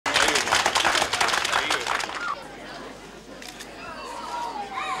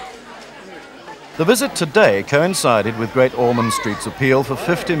The visit today coincided with Great Ormond Street's appeal for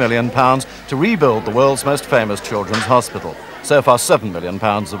 £50 million to rebuild the world's most famous children's hospital. So far, £7 million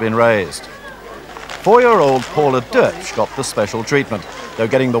have been raised. 4-year-old Paula Dirch got the special treatment, though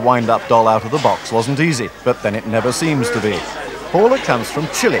getting the wind-up doll out of the box wasn't easy, but then it never seems to be. Paula comes from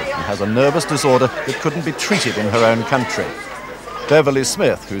Chile and has a nervous disorder that couldn't be treated in her own country. Beverly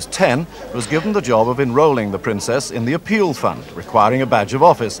Smith, who's 10, was given the job of enrolling the princess in the appeal fund, requiring a badge of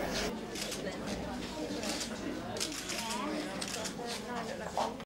office.